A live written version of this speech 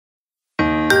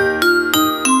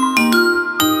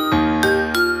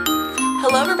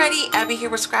Abby here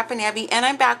with Scrappin' Abby, and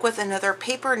I'm back with another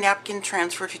paper napkin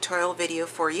transfer tutorial video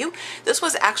for you. This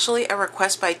was actually a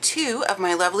request by two of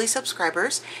my lovely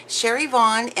subscribers, Sherry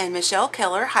Vaughn and Michelle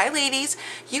Keller. Hi ladies!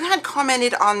 You had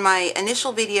commented on my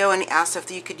initial video and asked if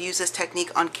you could use this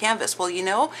technique on canvas. Well, you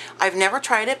know, I've never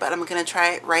tried it, but I'm going to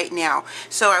try it right now.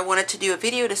 So I wanted to do a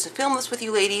video just to film this with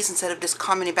you ladies instead of just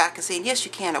commenting back and saying, yes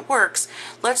you can, it works.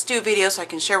 Let's do a video so I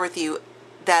can share with you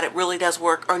that it really does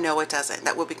work, or no it doesn't.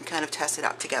 That way we can kind of test it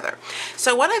out together.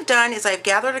 So what I've done is I've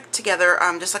gathered together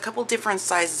just a couple different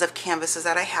sizes of canvases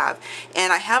that I have,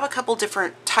 and I have a couple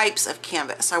different types of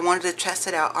canvas. I wanted to test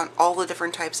it out on all the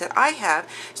different types that I have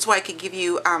so I could give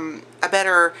you a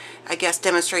better, I guess,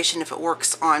 demonstration if it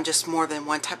works on just more than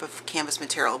one type of canvas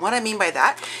material. And what I mean by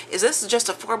that is this is just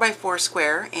a 4x4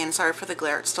 square, and sorry for the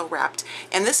glare, it's still wrapped,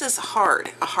 and this is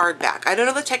hard, a hard back. I don't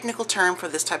know the technical term for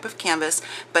this type of canvas,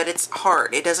 but it's hard.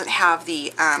 It doesn't have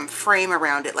the frame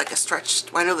around it like a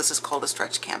stretched, well, I know this is called a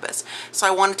stretched canvas. So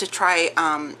I wanted to try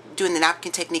doing the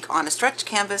napkin technique on a stretched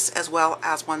canvas as well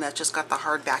as one that's just got the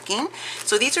hard backing.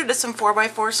 So these are just some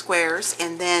 4x4 squares,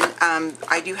 and then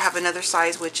I do have another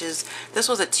size, which is, this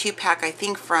was a 2-pack I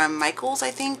think from Michael's,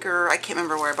 I think, or I can't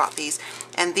remember where I bought these.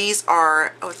 And these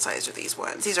are, what size are these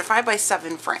ones? These are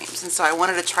 5x7 frames, and so I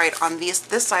wanted to try it on this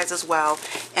size as well,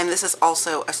 and this is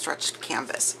also a stretched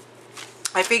canvas.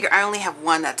 I figure I only have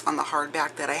one that's on the hard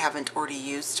back that I haven't already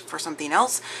used for something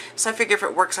else. So I figure if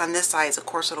it works on this size, of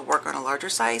course it'll work on a larger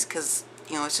size, because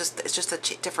you know, it's just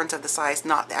a difference of the size,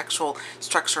 not the actual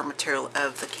structural material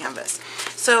of the canvas.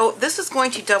 So this is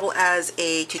going to double as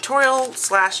a tutorial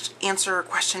slash answer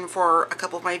question for a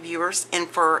couple of my viewers and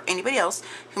for anybody else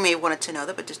who may have wanted to know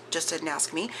that but just didn't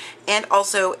ask me, and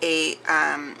also a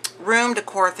room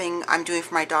decor thing I'm doing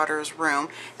for my daughter's room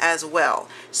as well.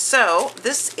 So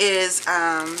this is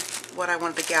what I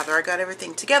wanted to gather. I got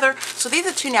everything together. So these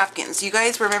are 2 napkins. You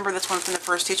guys remember this one from the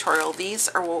first tutorial. These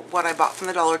are what I bought from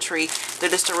the Dollar Tree. They're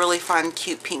just a really fun,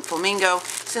 cute pink flamingo.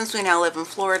 Since we now live in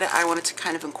Florida, I wanted to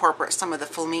kind of incorporate some of the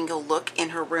flamingo look in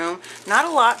her room. Not a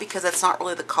lot, because that's not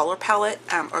really the color palette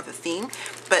or the theme,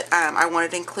 but I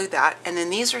wanted to include that. And then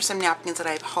these are some napkins that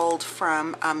I've hauled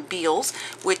from Beals,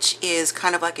 which is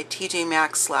kind of like a TJ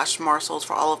Maxx slash Marshalls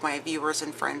for all of my viewers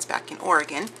and friends back in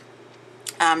Oregon.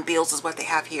 Beals is what they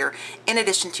have here, in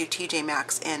addition to TJ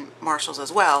Maxx and Marshalls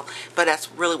as well, but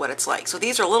that's really what it's like. So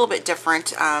these are a little bit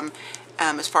different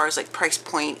as far as like price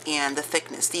point and the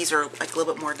thickness. These are like a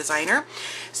little bit more designer.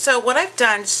 So what I've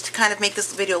done, just to kind of make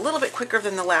this video a little bit quicker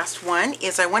than the last one,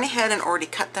 is I went ahead and already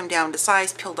cut them down to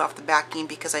size, peeled off the backing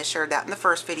because I shared that in the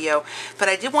first video. But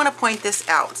I did want to point this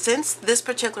out. Since this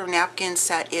particular napkin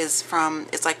set is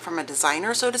it's like from a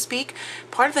designer, so to speak,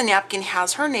 part of the napkin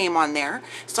has her name on there.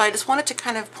 So I just wanted to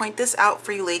kind of point this out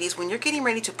for you ladies. When you're getting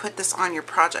ready to put this on your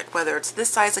project, whether it's this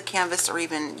size of canvas or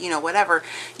even, you know, whatever,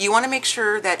 you want to make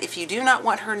sure that if you do not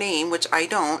want her name, which I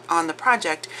don't, on the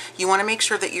project, you want to make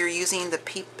sure that you're using the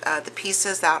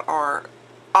pieces that are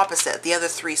opposite the other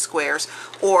 3 squares,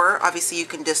 or obviously you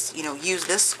can just, you know, use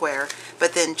this square,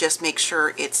 but then just make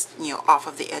sure it's, you know, off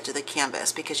of the edge of the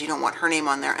canvas, because you don't want her name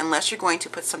on there unless you're going to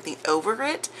put something over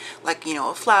it, like, you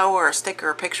know, a flower or a sticker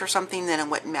or a picture or something, then it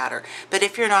wouldn't matter. But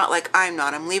if you're not, like I'm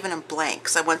not, I'm leaving them blank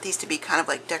because I want these to be kind of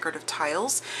like decorative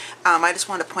tiles. I just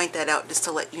want to point that out just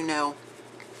to let you know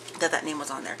that name was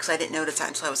on there, because I didn't notice that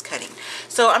until I was cutting.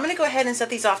 So I'm going to go ahead and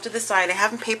set these off to the side. I have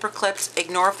them paper clipped.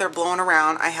 Ignore if they're blowing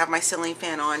around. I have my ceiling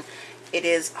fan on. It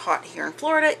is hot here in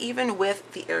Florida, even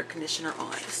with the air conditioner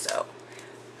on. So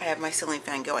I have my ceiling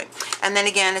fan going. And then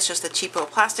again, it's just a cheapo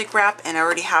plastic wrap, and I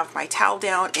already have my towel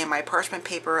down and my parchment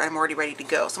paper. I'm already ready to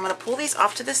go. So I'm going to pull these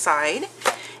off to the side.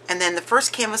 And then the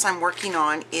first canvas I'm working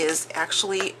on is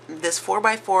actually this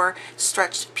 4x4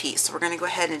 stretched piece. So we're going to go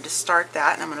ahead and just start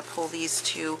that. And I'm going to pull these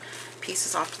 2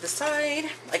 pieces off to the side.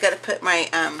 I got to put my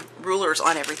rulers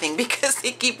on everything because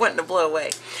they keep wanting to blow away.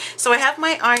 So I have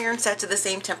my iron set to the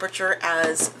same temperature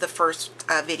as the first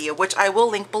video, which I will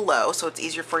link below so it's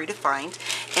easier for you to find.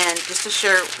 And just to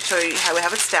show you how I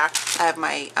have it stacked, I have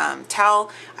my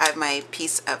towel, I have my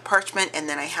piece of parchment, and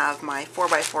then I have my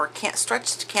 4x4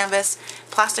 stretched canvas,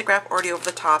 plastic wrap already over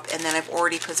the top, and then I've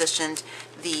already positioned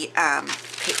the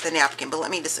napkin. But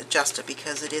let me just adjust it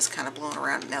because it is kind of blowing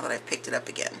around now that I've picked it up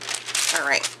again.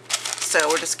 Alright, so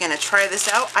we're just going to try this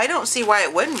out. I don't see why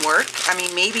it wouldn't work. I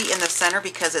mean, maybe in the center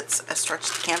because it's a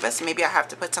stretched canvas. Maybe I have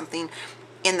to put something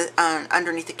in the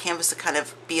underneath the canvas to kind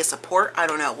of be a support. I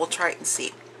don't know. We'll try it and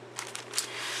see.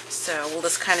 So we'll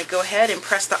just kind of go ahead and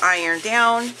press the iron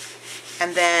down,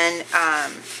 and then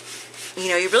You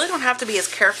know, you really don't have to be as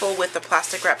careful with the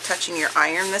plastic wrap touching your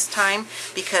iron this time,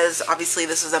 because obviously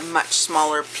this is a much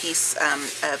smaller piece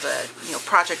of a, you know,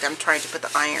 project I'm trying to put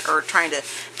the iron, or trying to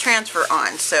transfer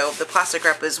on. So the plastic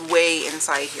wrap is way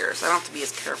inside here, so I don't have to be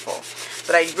as careful.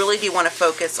 But I really do want to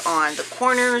focus on the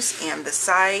corners and the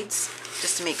sides,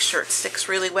 just to make sure it sticks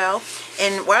really well.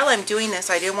 And while I'm doing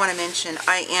this, I did want to mention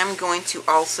I am going to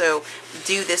also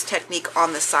do this technique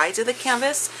on the sides of the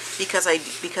canvas, because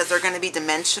they're going to be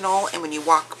dimensional, and when you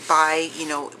walk by, you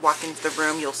know, walk into the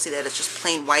room, you'll see that it's just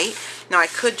plain white. Now I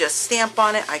could just stamp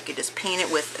on it, I could just paint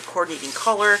it with a coordinating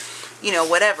color, you know,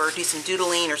 whatever, do some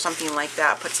doodling or something like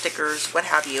that, put stickers, what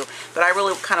have you. But I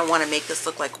really kind of want to make this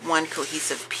look like one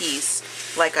cohesive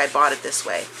piece, like I bought it this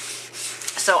way.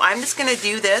 So I'm just going to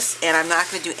do this, and I'm not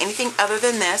going to do anything other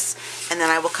than this, and then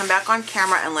I will come back on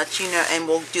camera and let you know, and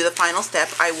we'll do the final step.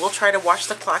 I will try to watch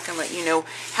the clock and let you know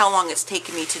how long it's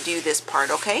taken me to do this part,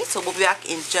 okay? So we'll be back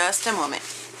in just a moment.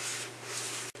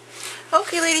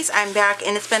 Okay, ladies, I'm back,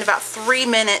 and it's been about 3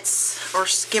 minutes, or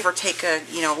give or take a,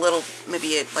 you know, little,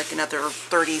 maybe like another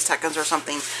 30 seconds or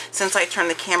something since I turned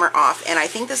the camera off, and I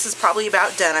think this is probably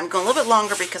about done. I'm going a little bit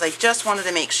longer because I just wanted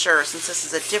to make sure, since this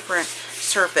is a different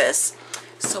surface.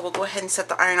 So we'll go ahead and set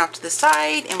the iron off to the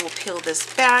side, and we'll peel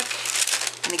this back.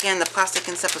 And again, the plastic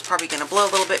and stuff is probably going to blow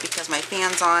a little bit because my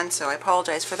fan's on, so I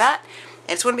apologize for that.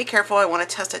 And just want to be careful. I want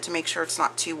to test it to make sure it's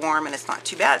not too warm and it's not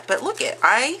too bad. But look it,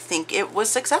 I think it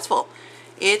was successful.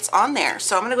 It's on there.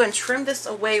 So I'm going to go and trim this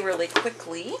away really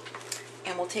quickly,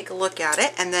 and we'll take a look at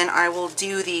it, and then I will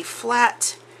do the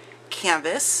flat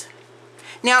canvas.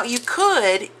 Now you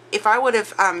could, if I would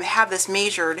have had this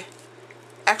measured,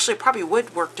 actually probably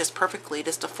would work just perfectly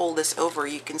just to fold this over,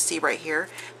 you can see right here,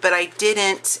 but I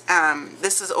didn't.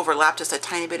 This is overlapped just a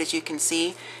tiny bit, as you can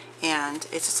see, and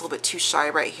it's just a little bit too shy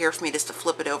right here for me just to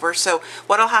flip it over. So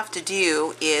what I'll have to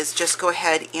do is just go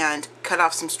ahead and cut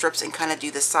off some strips and kind of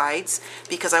do the sides,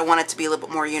 because I want it to be a little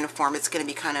bit more uniform. It's going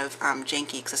to be kind of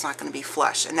janky because it's not going to be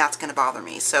flush, and that's going to bother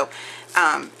me. So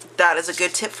that is a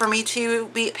good tip for me to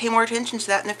pay more attention to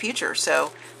that in the future.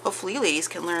 So hopefully you ladies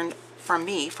can learn from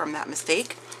me from that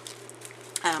mistake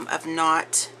of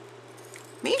not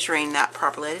measuring that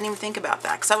properly. I didn't even think about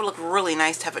that, because that would look really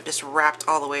nice to have it just wrapped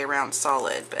all the way around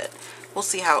solid, but we'll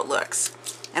see how it looks.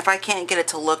 And if I can't get it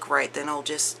to look right, then I'll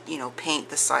just, you know, paint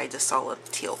the sides a solid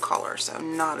teal color, so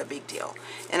not a big deal.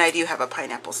 And I do have a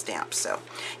pineapple stamp, so.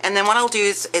 And then what I'll do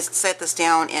is set this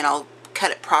down, and I'll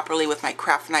cut it properly with my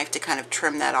craft knife to kind of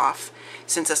trim that off.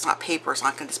 Since it's not paper, it's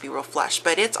not going to just be real flush,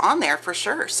 but it's on there for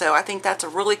sure. So I think that's a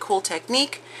really cool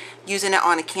technique, using it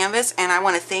on a canvas. And I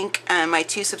want to thank my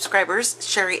 2 subscribers,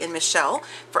 Sherry and Michelle,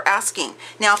 for asking.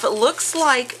 Now, if it looks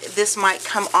like this might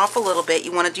come off a little bit,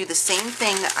 you want to do the same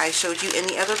thing that I showed you in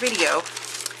the other video,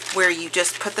 where you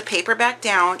just put the paper back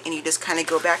down and you just kind of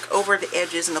go back over the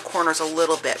edges and the corners a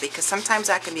little bit, because sometimes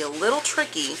that can be a little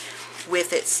tricky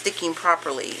with it sticking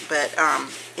properly. But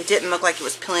it didn't look like it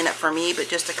was peeling up for me, but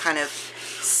just to kind of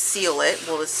seal it,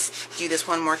 we'll just do this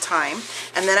one more time,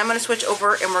 and then I'm going to switch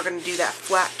over and we're going to do that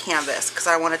flat canvas, because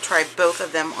I want to try both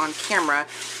of them on camera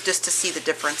just to see the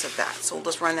difference of that. So we'll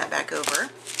just run that back over,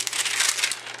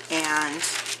 and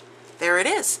there it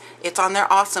is. It's on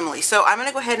there awesomely. So I'm going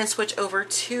to go ahead and switch over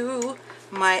to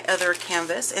my other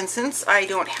canvas, and since I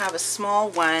don't have a small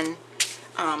one,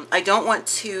 I don't want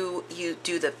to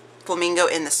do the flamingo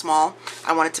in the small.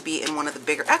 I want it to be in one of the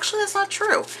bigger. Actually, that's not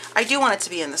true. I do want it to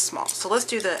be in the small. So let's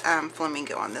do the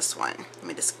flamingo on this one. Let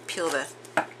me just peel the,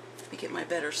 let me get my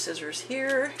better scissors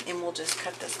here, and we'll just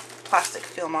cut this plastic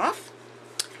film off.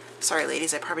 Sorry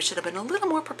ladies, I probably should have been a little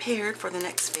more prepared for the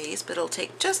next phase, but it'll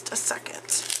take just a second,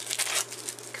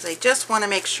 because I just want to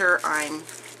make sure I'm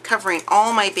covering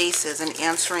all my bases and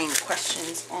answering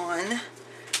questions on,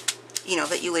 you know,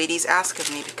 that you ladies ask of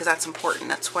me, because that's important.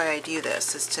 That's why I do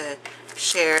this, is to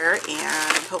share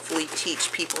and hopefully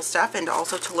teach people stuff, and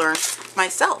also to learn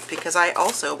myself, because I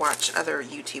also watch other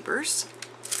YouTubers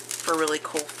for really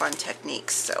cool fun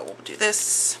techniques. So we'll do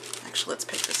this. Actually, let's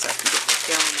pick this up and get this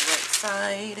down on the right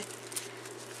side.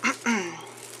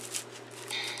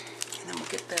 And then we'll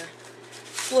get the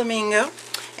flamingo,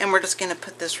 and we're just going to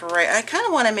put this right. I kind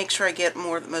of want to make sure I get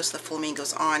most of the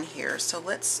flamingos on here, so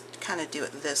let's kind of do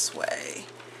it this way,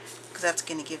 because that's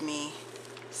going to give me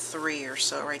 3 or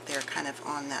so right there, kind of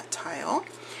on that tile.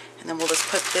 And then we'll just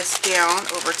put this down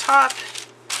over top,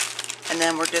 and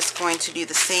then we're just going to do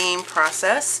the same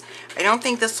process. I don't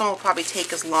think this one will probably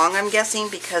take as long, I'm guessing,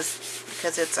 because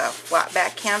it's a flat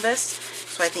back canvas.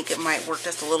 So why I think it might work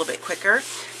just a little bit quicker.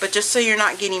 But just so you're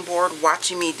not getting bored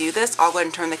watching me do this, I'll go ahead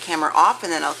and turn the camera off,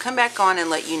 and then I'll come back on and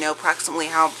let you know approximately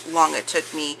how long it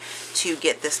took me to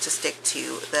get this to stick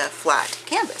to the flat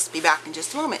canvas. Be back in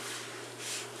just a moment.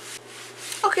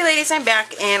 Okay ladies, I'm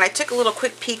back, and I took a little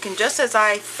quick peek, and just as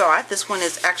I thought, this one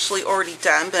is actually already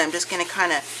done, but I'm just going to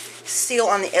kind of seal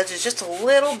on the edges just a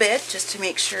little bit just to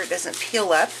make sure it doesn't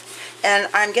peel up. And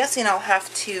I'm guessing I'll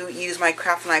have to use my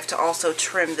craft knife to also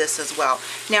trim this as well.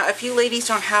 Now, if you ladies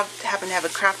don't happen to have a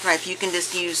craft knife, you can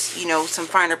just use, you know, some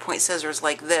finer point scissors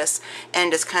like this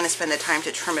and just kind of spend the time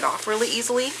to trim it off really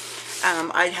easily.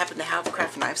 I happen to have a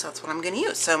craft knife, so that's what I'm going to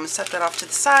use. So I'm going to set that off to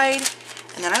the side.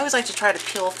 And then I always like to try to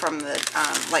peel from the,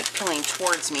 like peeling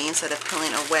towards me instead of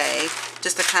peeling away,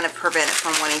 just to kind of prevent it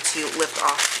from wanting to lift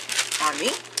off on me.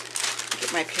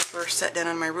 Get my paper set down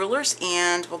on my rulers,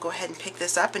 and we'll go ahead and pick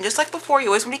this up. And just like before, you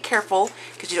always want to be careful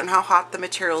because you don't know how hot the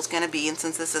material is going to be, and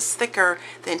since this is thicker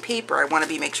than paper, I want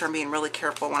to make sure I'm being really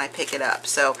careful when I pick it up.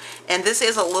 So, and this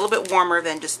is a little bit warmer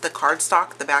than just the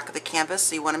cardstock, the back of the canvas,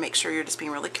 so you want to make sure you're just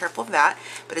being really careful of that.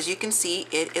 But as you can see,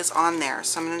 it is on there.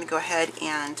 So I'm going to go ahead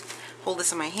and hold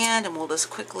this in my hand, and we'll just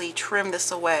quickly trim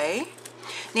this away.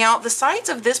 Now, the sides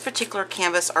of this particular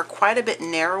canvas are quite a bit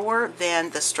narrower than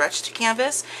the stretched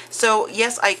canvas. So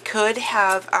yes, I could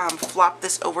have flopped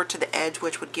this over to the edge,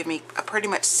 which would give me a pretty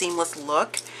much seamless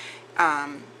look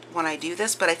when I do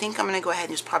this. But I think I'm going to go ahead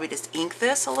and probably just ink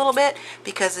this a little bit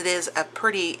because it is a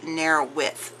pretty narrow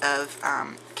width of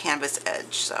canvas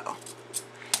edge. So.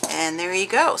 And there you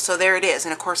go. So there it is.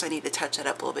 And of course I need to touch it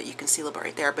up a little bit. You can see a little bit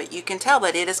right there, but you can tell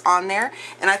that it is on there,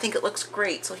 and I think it looks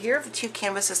great. So here are the two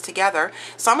canvases together.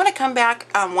 So I'm going to come back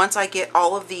once I get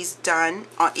all of these done,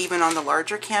 even on the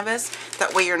larger canvas.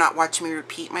 That way you're not watching me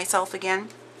repeat myself again,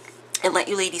 and let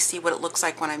you ladies see what it looks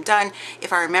like when I'm done.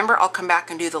 If I remember, I'll come back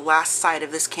and do the last side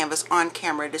of this canvas on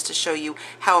camera just to show you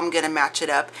how I'm going to match it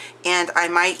up. And I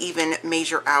might even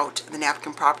measure out the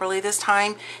napkin properly this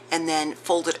time and then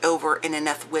fold it over in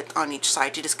enough width on each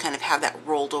side to just kind of have that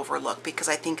rolled over look, because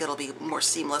I think it'll be more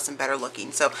seamless and better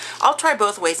looking. So I'll try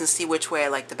both ways and see which way I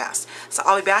like the best. So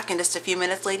I'll be back in just a few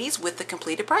minutes, ladies, with the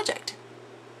completed project.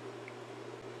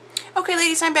 Okay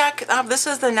ladies, I'm back. This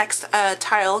is the next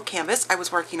tile canvas I was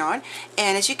working on,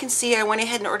 and as you can see, I went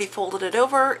ahead and already folded it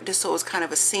over just so it was kind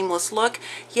of a seamless look.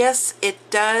 Yes, it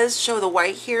does show the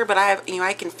white here, but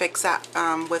I can fix that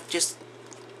with just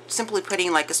simply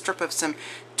putting like a strip of some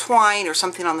twine or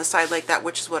something on the side like that,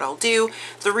 which is what I'll do.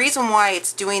 The reason why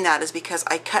it's doing that is because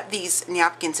I cut these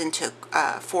napkins into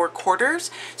 4 quarters,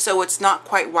 so it's not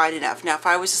quite wide enough. Now if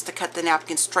I was just to cut the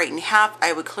napkin straight in half,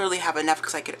 I would clearly have enough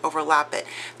because I could overlap it,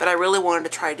 but I really wanted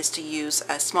to try just to use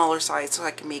a smaller size so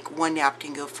I can make one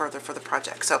napkin go further for the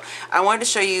project. So I wanted to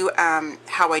show you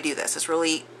how I do this. It's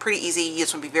really pretty easy. You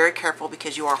just want to be very careful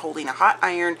because you are holding a hot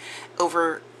iron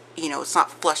over, you know, it's not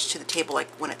flush to the table like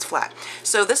when it's flat.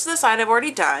 So this is the side I've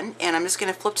already done, and I'm just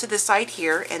going to flip to this side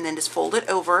here and then just fold it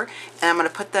over, and I'm going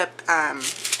to put the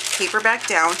paper back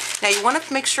down. Now you want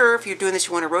to make sure if you're doing this,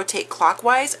 you want to rotate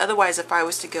clockwise. Otherwise, if I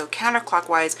was to go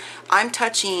counterclockwise, I'm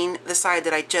touching the side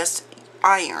that I just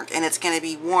ironed, and it's going to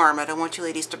be warm. I don't want you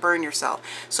ladies to burn yourself.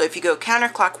 So if you go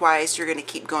counterclockwise, you're going to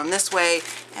keep going this way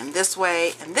and this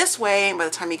way and this way, and by the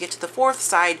time you get to the 4th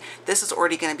side, this is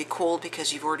already going to be cold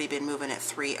because you've already been moving it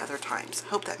 3 other times.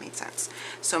 Hope that made sense.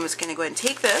 So I'm just going to go ahead and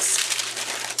take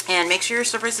this and make sure your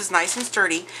surface is nice and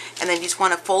sturdy, and then you just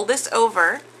want to fold this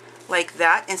over like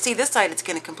that, and see this side, it's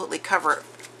going to completely cover it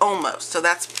almost. So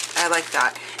that's, I like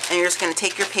that. And you're just going to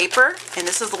take your paper, and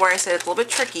this is where I said it's a little bit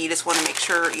tricky. You just want to make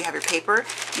sure you have your paper.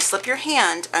 You slip your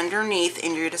hand underneath,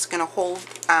 and you're just going to hold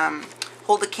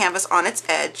the canvas on its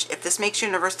edge. If this makes you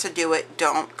nervous to do it,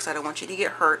 don't, because I don't want you to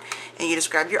get hurt. And you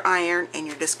just grab your iron, and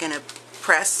you're just going to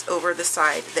press over the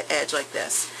side, the edge like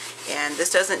this. And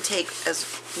this doesn't take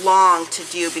as long to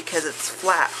do because it's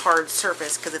flat, hard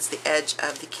surface, because it's the edge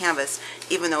of the canvas,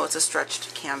 even though it's a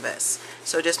stretched canvas.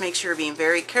 So just make sure you're being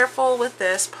very careful with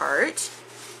this part.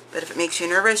 But if it makes you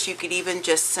nervous, you could even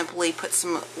just simply put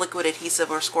some liquid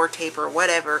adhesive or score tape or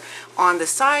whatever on the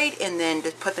side, and then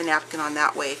just put the napkin on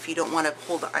that way if you don't want to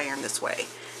hold the iron this way.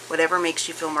 Whatever makes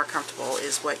you feel more comfortable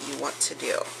is what you want to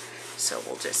do. So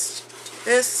we'll just do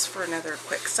this for another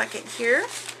quick second here.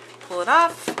 Pull it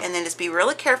off, and then just be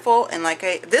really careful, and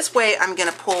this way I'm going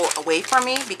to pull away from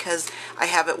me because I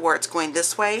have it where it's going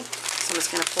this way. So I'm just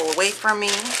going to pull away from me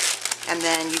and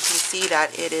then you can see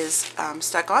that it is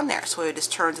stuck on there. So it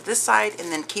just turns to this side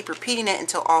and then keep repeating it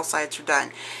until all sides are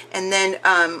done. And then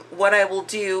what I will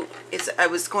do is, I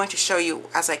was going to show you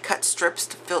as I cut strips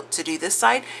to do this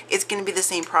side, it's going to be the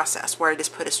same process where I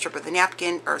just put a strip of the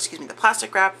napkin, or excuse me, the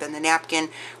plastic wrap, then the napkin,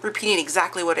 repeating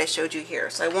exactly what I showed you here.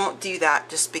 So I won't do that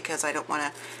just because I don't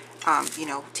want to you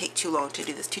know, take too long to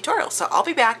do this tutorial. So I'll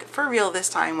be back for real this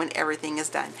time when everything is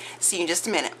done. See you in just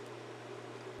a minute.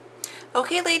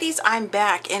 Okay ladies, I'm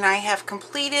back and I have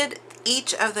completed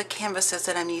each of the canvases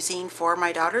that I'm using for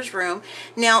my daughter's room.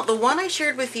 Now the one I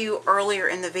shared with you earlier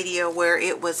in the video where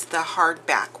it was the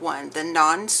hardback one, the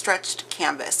non-stretched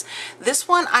canvas. This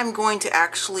one I'm going to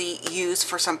actually use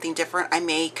for something different. I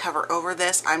may cover over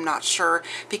this, I'm not sure,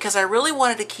 because I really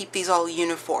wanted to keep these all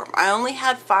uniform. I only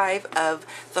had 5 of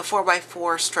the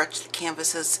 4x4 stretched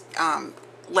canvases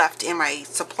left in my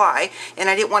supply, and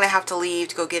I didn't want to have to leave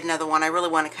to go get another one. I really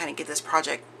want to kind of get this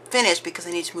project finished because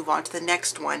I need to move on to the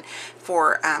next one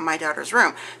for my daughter's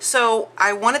room. So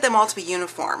I wanted them all to be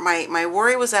uniform. My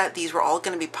worry was that these were all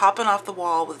going to be popping off the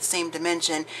wall with the same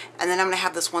dimension, and then I'm going to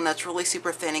have this one that's really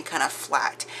super thin and kind of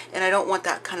flat, and I don't want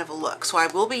that kind of a look. So I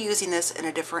will be using this in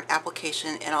a different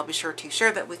application, and I'll be sure to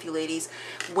share that with you ladies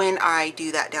when I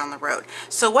do that down the road.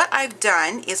 So what I've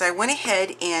done is I went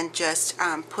ahead and just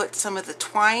put some of the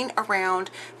twine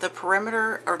around the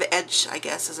perimeter, or the edge, I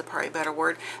guess is a probably better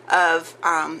word, of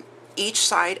each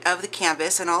side of the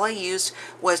canvas, and all I used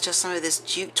was just some of this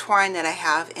jute twine that I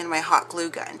have in my hot glue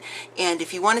gun. And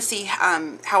if you want to see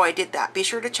how I did that, be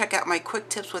sure to check out my quick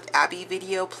tips with Abby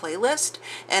video playlist,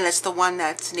 and it's the one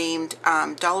that's named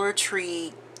Dollar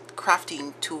Tree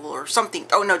crafting tool or something.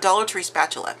 Oh no, Dollar Tree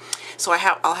spatula. So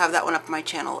I'll have that one up on my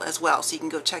channel as well, so you can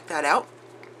go check that out.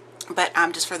 But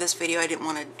just for this video, I didn't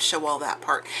want to show all that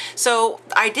part. So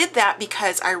I did that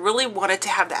because I really wanted to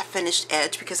have that finished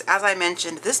edge, because as I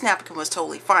mentioned, this napkin was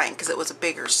totally fine because it was a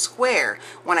bigger square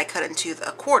when I cut into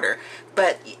a quarter.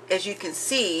 But as you can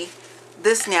see,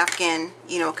 this napkin,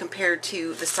 you know, compared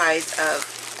to the size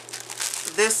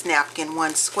of this napkin,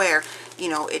 one square, you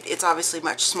know, it's obviously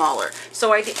much smaller.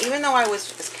 So even though I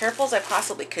was as careful as I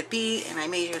possibly could be, and I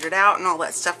measured it out and all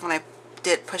that stuff when I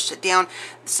pushed it down,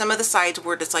 some of the sides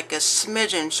were just like a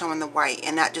smidgen showing the white,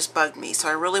 and that just bugged me. So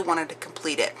I really wanted to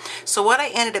complete it. So what I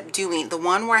ended up doing, the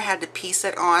one where I had to piece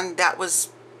it on, that was,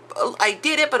 I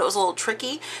did it, but it was a little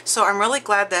tricky. So I'm really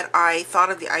glad that I thought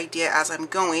of the idea as I'm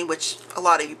going, which a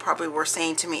lot of you probably were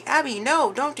saying to me, Abby,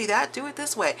 no, don't do that, do it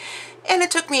this way. And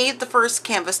it took me the first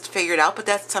canvas to figure it out, but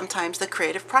that's sometimes the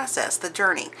creative process, the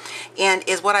journey. And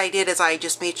what I did is I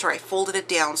just made sure I folded it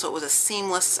down so it was a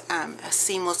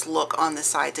seamless look on the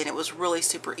sides, and it was really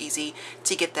super easy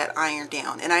to get that ironed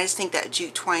down. And I just think that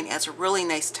jute twine adds a really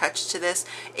nice touch to this.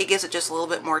 It gives it just a little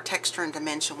bit more texture and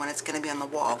dimension when it's going to be on the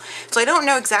wall. So I don't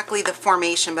know exactly the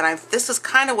formation, but this is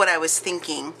kind of what I was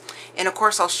thinking. And of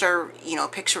course I'll share, you know, a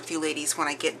picture with you ladies when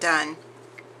I get done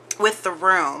with the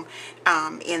room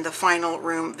in the final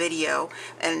room video,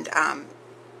 and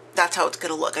that's how it's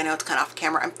gonna look. I know it's kind of off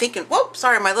camera. I'm thinking, whoop,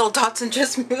 sorry, my little Dotson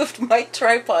just moved my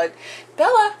tripod.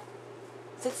 Bella,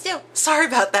 sit still. Sorry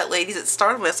about that, ladies. It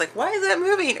startled me. It's like, why is that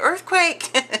moving?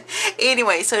 Earthquake.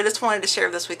 Anyway, so I just wanted to share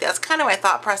this with you. That's kind of my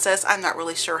thought process. I'm not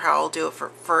really sure how I'll do it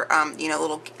for you know,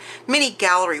 little mini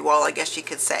gallery wall, I guess you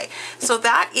could say. So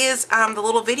that is the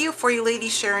little video for you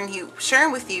ladies,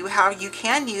 sharing with you how you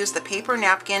can use the paper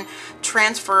napkin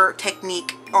transfer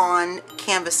technique on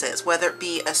canvases, whether it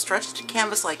be a stretched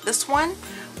canvas like this one,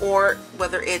 or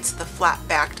whether it's the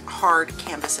flat-backed hard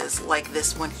canvases like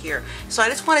this one here. So I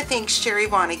just want to thank Sherry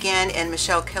Vaughn again, and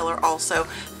Michelle Keller also,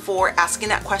 for asking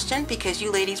that question, because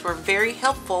you ladies were very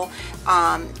helpful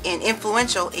and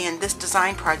influential in this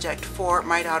design project for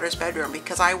my daughter's bedroom,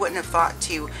 because I wouldn't have thought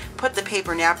to put the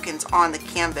paper napkins on the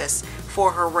canvas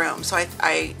for her room. So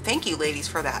I thank you ladies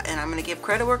for that, and I'm going to give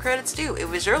credit where credit's due. It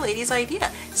was your ladies'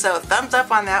 idea, so thumbs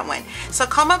up on that one. So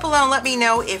comment below and let me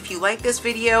know if you like this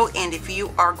video, and if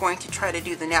you are going to try to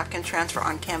do the napkin transfer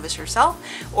on canvas yourself,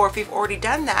 or if you've already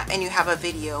done that and you have a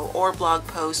video or blog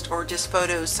post or just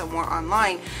photos somewhere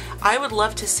online. I would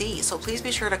love to see, so please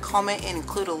be sure to comment and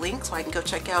include a link so I can go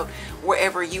check out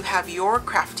wherever you have your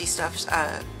crafty stuff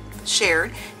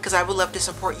shared, because I would love to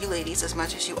support you ladies as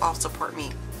much as you all support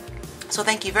me. So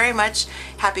thank you very much.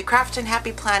 Happy crafting,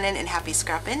 happy planning, and happy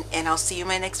scrapping, and I'll see you in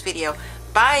my next video.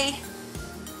 Bye!